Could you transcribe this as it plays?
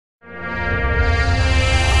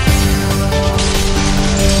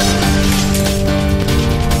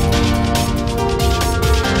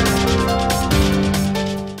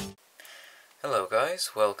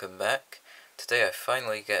guys, welcome back. Today I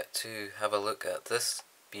finally get to have a look at this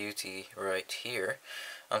beauty right here.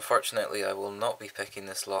 Unfortunately I will not be picking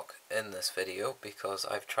this lock in this video because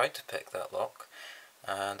I've tried to pick that lock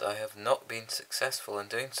and I have not been successful in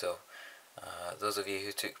doing so. Those of you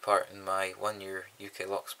who took part in my 1-year UK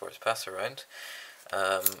Lock Sports pass around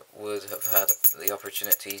would have had the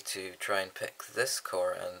opportunity to try and pick this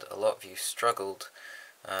core, and a lot of you struggled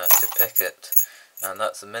to pick it, and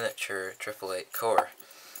that's the miniature 888 core.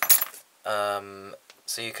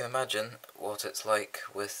 So you can imagine what it's like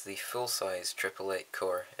with the full-size 888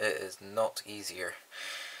 core. It is not easier.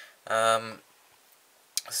 This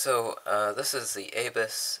is the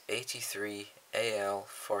ABUS 83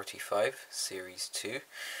 AL45 Series 2,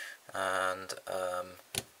 and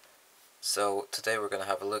so today we're going to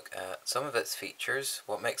have a look at some of its features,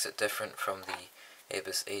 what makes it different from the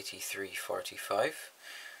ABUS 8345.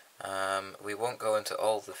 We won't go into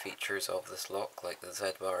all the features of this lock, like the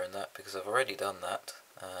Z-bar and that, because I've already done that,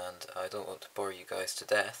 and I don't want to bore you guys to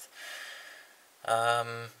death.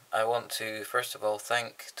 I want to first of all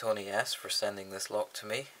thank Tony S for sending this lock to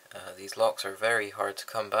me. These locks are very hard to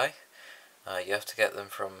come by. You have to get them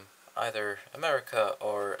from either America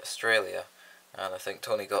or Australia, and I think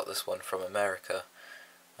Tony got this one from America.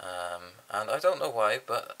 And I don't know why,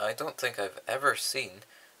 but I don't think I've ever seen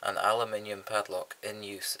an aluminium padlock in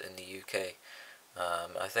use in the UK.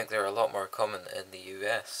 I think they're a lot more common in the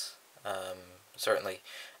US. Certainly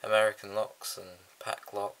American Locks and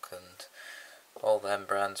Pack Lock and all them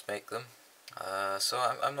brands make them. So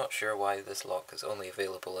I'm not sure why this lock is only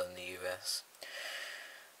available in the US.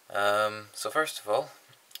 So first of all,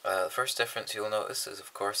 the first difference you'll notice is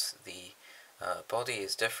of course the body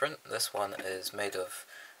is different. This one is made of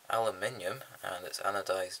aluminium and it's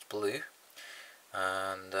anodized blue,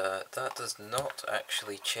 and that does not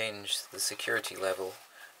actually change the security level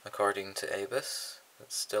according to ABUS.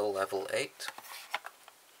 It's still level 8.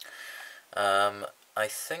 I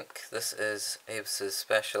think this is ABUS's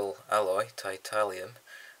special alloy, titanium,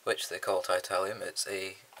 which they call titanium. It's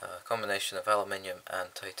a combination of aluminium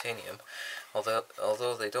and titanium,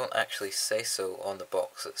 although they don't actually say so on the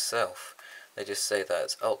box itself. They just say that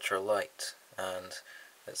it's ultra light and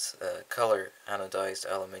it's a colour anodized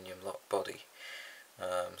aluminium lock body.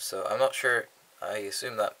 So I'm not sure. I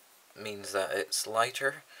assume that means that it's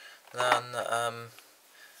lighter than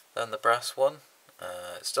the brass one.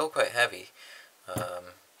 It's still quite heavy,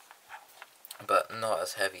 but not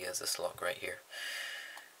as heavy as this lock right here.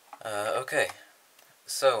 Okay,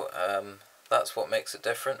 so that's what makes it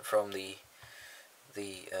different from the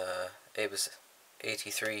ABUS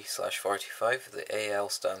 83/45. The AL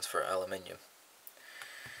stands for aluminium.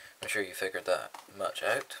 I'm sure you figured that much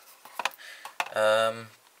out. The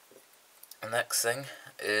next thing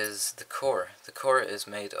is the core. The core is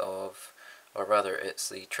made of, or rather it's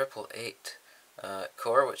the 888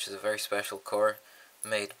 core, which is a very special core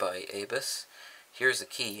made by ABUS. Here's a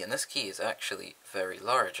key, and this key is actually very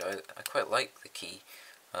large. I quite like the key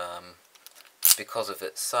because of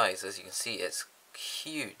its size. As you can see, it's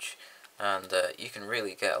huge, and you can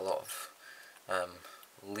really get a lot of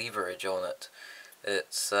leverage on it.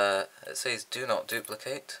 It says do not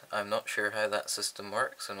duplicate. I'm not sure how that system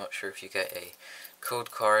works. I'm not sure if you get a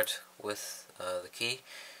code card with the key.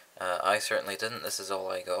 I certainly didn't. This is all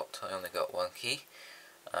I got. I only got one key.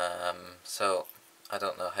 So I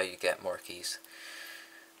don't know how you get more keys.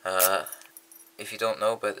 If you don't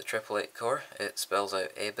know about the 888 core, it spells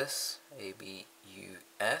out ABUS,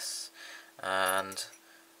 A-B-U-S, and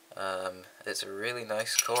it's a really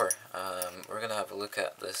nice core. We're going to have a look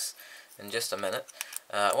at this in just a minute.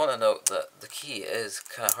 I want to note that the key is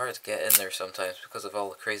kind of hard to get in there sometimes because of all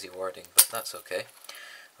the crazy wording, but that's okay.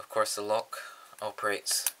 Of course the lock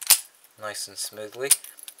operates nice and smoothly.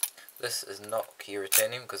 This is not key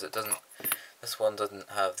retaining because this one doesn't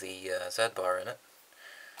have the Z-bar in it.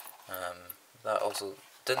 That also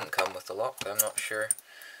didn't come with the lock. I'm not sure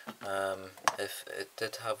if it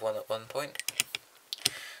did have one at one point.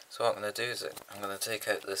 So what I'm going to do is I'm going to take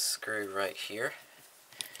out this screw right here,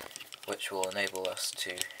 which will enable us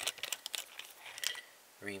to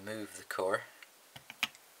remove the core.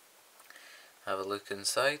 Have a look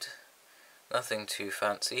inside. Nothing too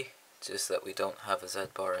fancy, just that we don't have a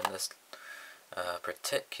Z-bar in this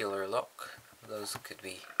particular lock. Those could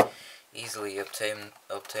be easily obtained,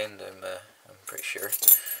 I'm pretty sure.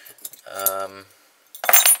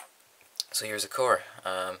 So here's a core.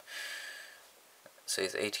 It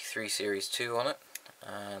says 83 Series 2 on it,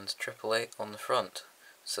 and 888 on the front.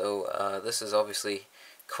 So this is obviously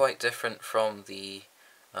quite different from the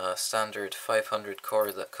standard 500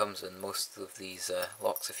 core that comes in most of these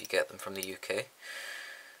locks if you get them from the UK.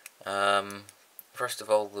 first of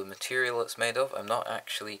all, the material it's made of. I'm not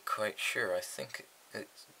actually quite sure. I think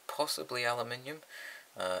it's possibly aluminium.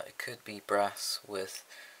 It could be brass with,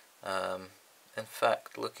 in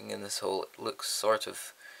fact, looking in this hole, it looks sort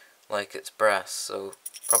of like it's brass, so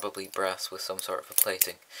probably brass with some sort of a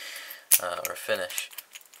plating or finish.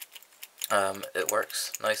 It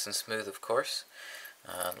works nice and smooth, of course.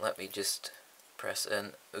 Let me just press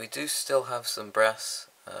in. We do still have some brass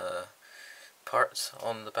parts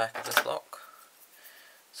on the back of this lock,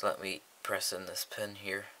 so let me press in this pin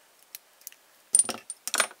here.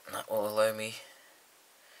 That will allow me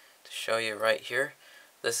to show you right here.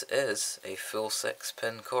 This is a full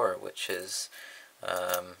 6-pin core, which is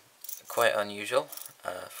quite unusual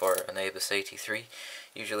for an ABUS 83.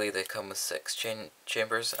 Usually they come with 6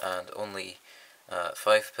 chambers and only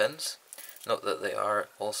 5 pins. Note that they are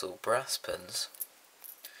also brass pins.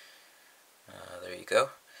 There you go.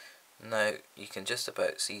 Now you can just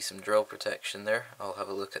about see some drill protection there. I'll have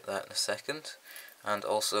a look at that in a second. And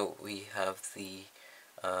also we have the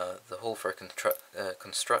hole for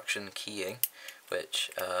construction keying, which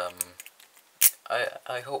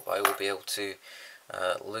I hope I will be able to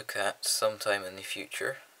look at sometime in the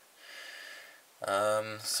future.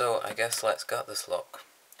 So I guess let's gut this lock.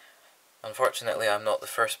 Unfortunately, I'm not the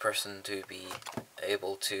first person to be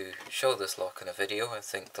able to show this lock in a video. I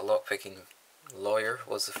think the lockpicking lawyer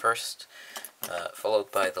was the first,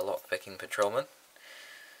 followed by the lockpicking patrolman.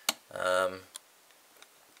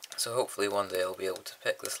 So hopefully one day I'll be able to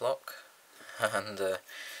pick this lock, and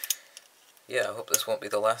yeah, I hope this won't be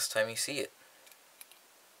the last time you see it.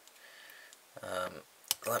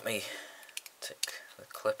 Let me take the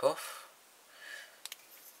clip off.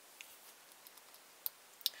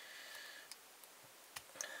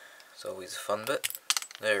 It's always a fun bit.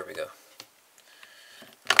 There we go.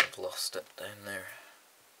 I've lost it down there.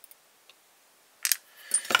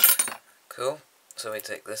 Cool. So we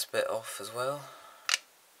take this bit off as well,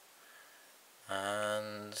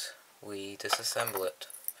 and we disassemble it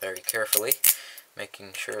very carefully,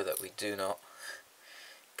 making sure that we do not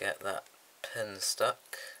get that pin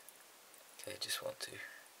stuck. Okay, just want to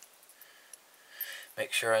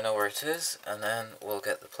make sure I know where it is, and then we'll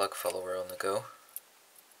get the plug follower on the go.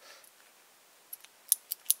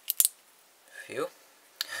 Phew.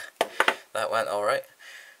 That went alright.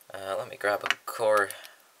 Let me grab a core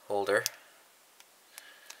holder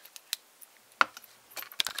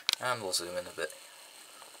and we'll zoom in a bit.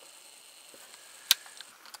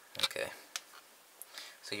 Okay,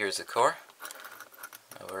 so here's the core.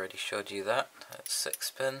 I've already showed you that. It's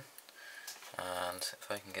 6-pin, and if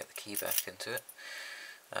I can get the key back into it,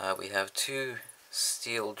 we have 2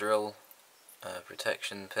 steel drill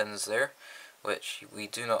protection pins there, which we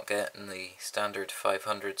do not get in the standard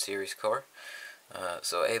 500 series core.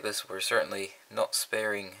 So ABUS were certainly not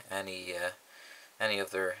sparing any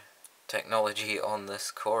of their technology on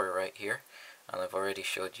this core right here, and I've already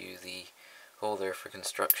showed you the hole there for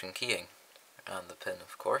construction keying, and the pin,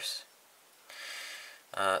 of course.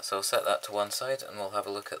 So I'll set that to one side, and we'll have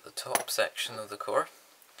a look at the top section of the core,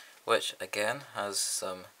 which again has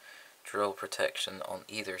some drill protection on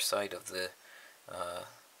either side of the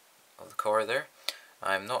core there.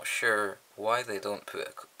 I'm not sure why they don't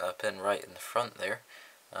put a pin right in the front there,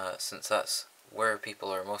 since that's where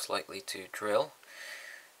people are most likely to drill.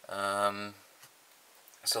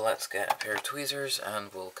 So let's get a pair of tweezers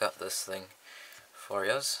and we'll cut this thing for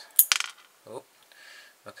us. Oh.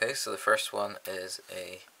 Okay, so the first one is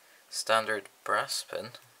a standard brass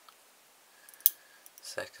pin.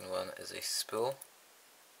 Second one is a spool.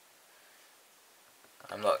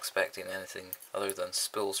 I'm not expecting anything other than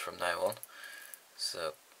spools from now on,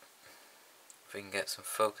 so if we can get some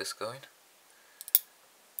focus going.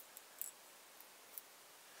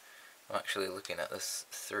 I'm actually looking at this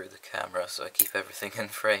through the camera, so I keep everything in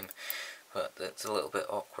frame, but it's a little bit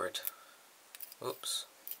awkward. Oops.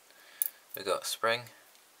 We got a spring.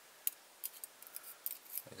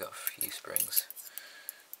 We got a few springs.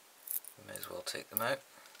 We may as well take them out.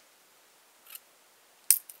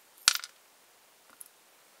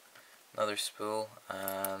 Another spool,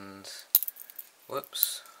 and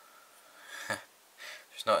whoops.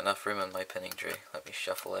 There's not enough room on my pinning tray. Let me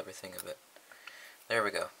shuffle everything a bit. There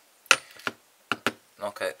we go.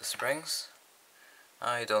 Knock out the springs.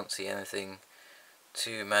 I don't see anything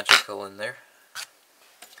too magical in there.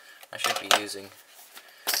 I should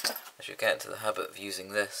get into the habit of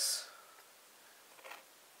using this.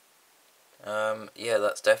 Yeah,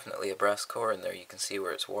 that's definitely a brass core in there. You can see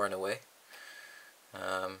where it's worn away.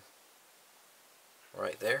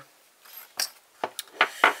 Right there.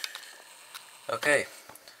 Okay,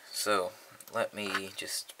 so let me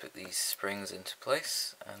just put these springs into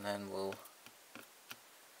place, and then we'll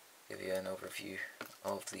give you an overview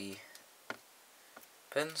of the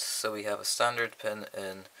pins. So we have a standard pin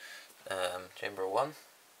in chamber 1.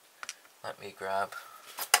 Let me grab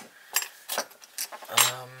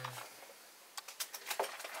a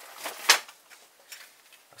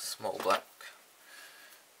small black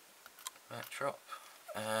backdrop,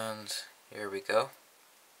 and here we go.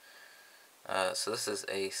 So this is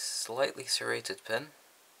a slightly serrated pin.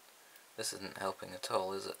 This isn't helping at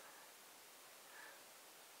all, is it?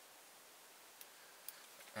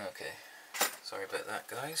 Okay, sorry about that,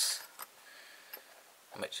 guys.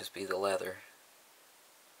 It might just be the leather.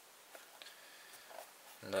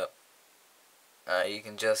 No. You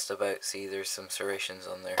can just about see there's some serrations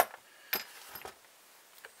on there.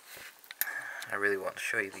 I really want to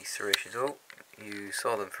show you these serrations. Oh, you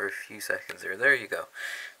saw them for a few seconds there. There you go.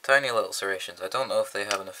 Tiny little serrations. I don't know if they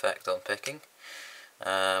have an effect on picking.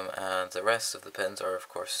 And the rest of the pins are of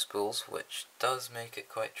course spools, which does make it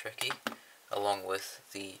quite tricky, along with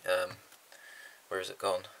the, where is it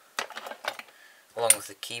gone? Along with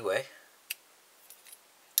the keyway.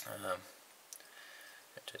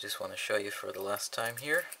 Which I just want to show you for the last time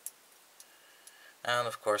here. And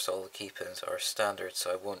of course all the key pins are standard,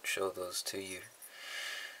 so I won't show those to you.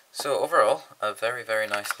 So overall, a very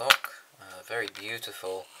nice lock, a very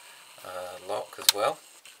beautiful lock as well.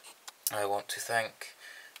 I want to thank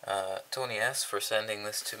Tony S for sending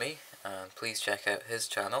this to me, and please check out his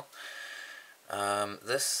channel.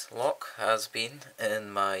 This lock has been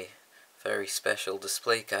in my very special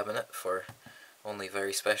display cabinet for only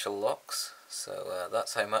very special locks, so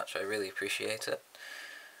that's how much I really appreciate it.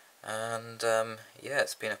 And yeah,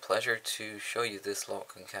 it's been a pleasure to show you this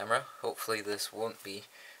lock on camera. Hopefully this won't be,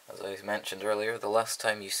 as I mentioned earlier, the last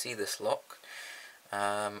time you see this lock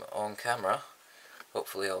on camera.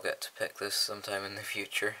 Hopefully I'll get to pick this sometime in the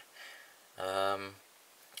future.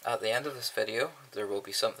 At the end of this video there will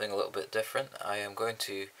be something a little bit different. I am going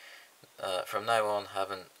to from now on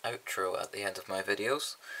have an outro at the end of my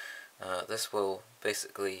videos. This will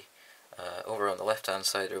basically, over on the left hand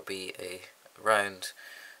side there will be a round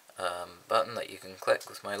button that you can click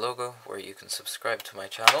with my logo where you can subscribe to my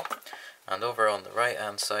channel, and over on the right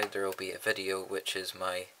hand side there will be a video which is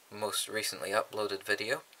my most recently uploaded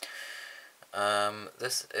video.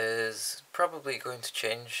 This is probably going to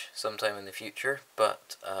change sometime in the future,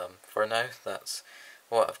 but for now that's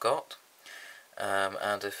what I've got.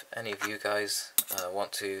 And if any of you guys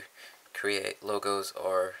want to create logos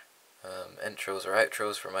or intros or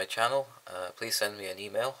outros for my channel, please send me an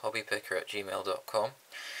email, hobbypicker@gmail.com.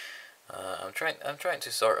 I'm trying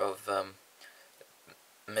to sort of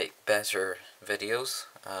make better videos,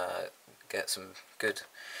 get some good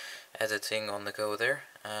editing on the go there,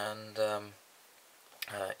 and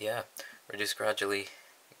yeah, we're just gradually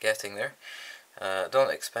getting there.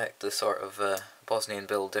 Don't expect the sort of Bosnian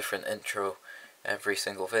Bill different intro every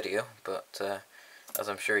single video, but as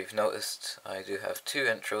I'm sure you've noticed, I do have two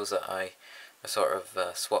intros that I sort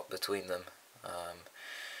of swap between them.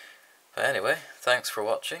 But anyway, thanks for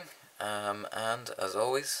watching, and as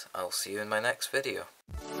always, I'll see you in my next video.